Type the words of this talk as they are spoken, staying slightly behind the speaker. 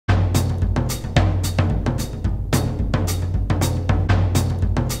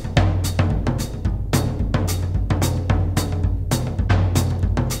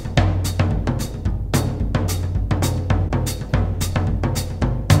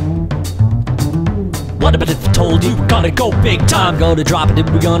what if I told you we're gonna go big time? Gonna drop it and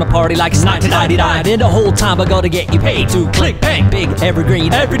we're gonna party like it's 1999. And the whole time I'm gonna get you paid to click, bang, big,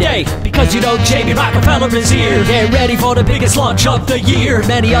 evergreen, every day. Because you know Jamie Rockefeller is here. Get ready for the biggest launch of the year.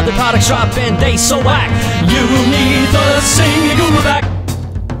 Many other products drop and they so whack. You need the singing guru back.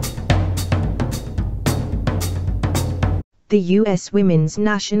 The US women's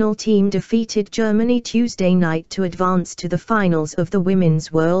national team defeated Germany Tuesday night to advance to the finals of the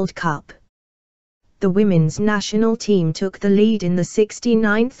Women's World Cup. The women's national team took the lead in the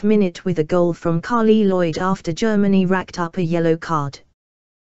 69th minute with a goal from Carly Lloyd after Germany racked up a yellow card.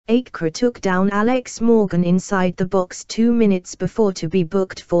 Akra took down Alex Morgan inside the box 2 minutes before to be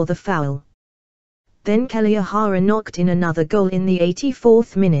booked for the foul. Then Kelly O'Hara knocked in another goal in the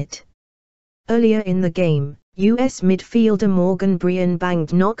 84th minute. Earlier in the game, US midfielder Morgan Brian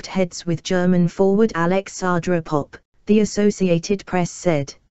banged knocked heads with German forward Alexandra Popp, the Associated Press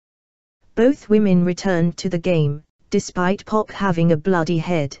said. Both women returned to the game, despite Popp having a bloody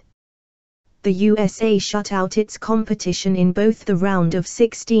head. The USA shut out its competition in both the round of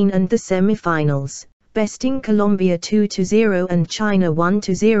 16 and the semi-finals, besting Colombia 2-0 and China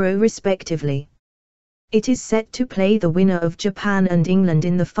 1-0 respectively. It is set to play the winner of Japan and England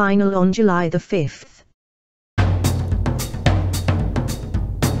in the final on July the 5th.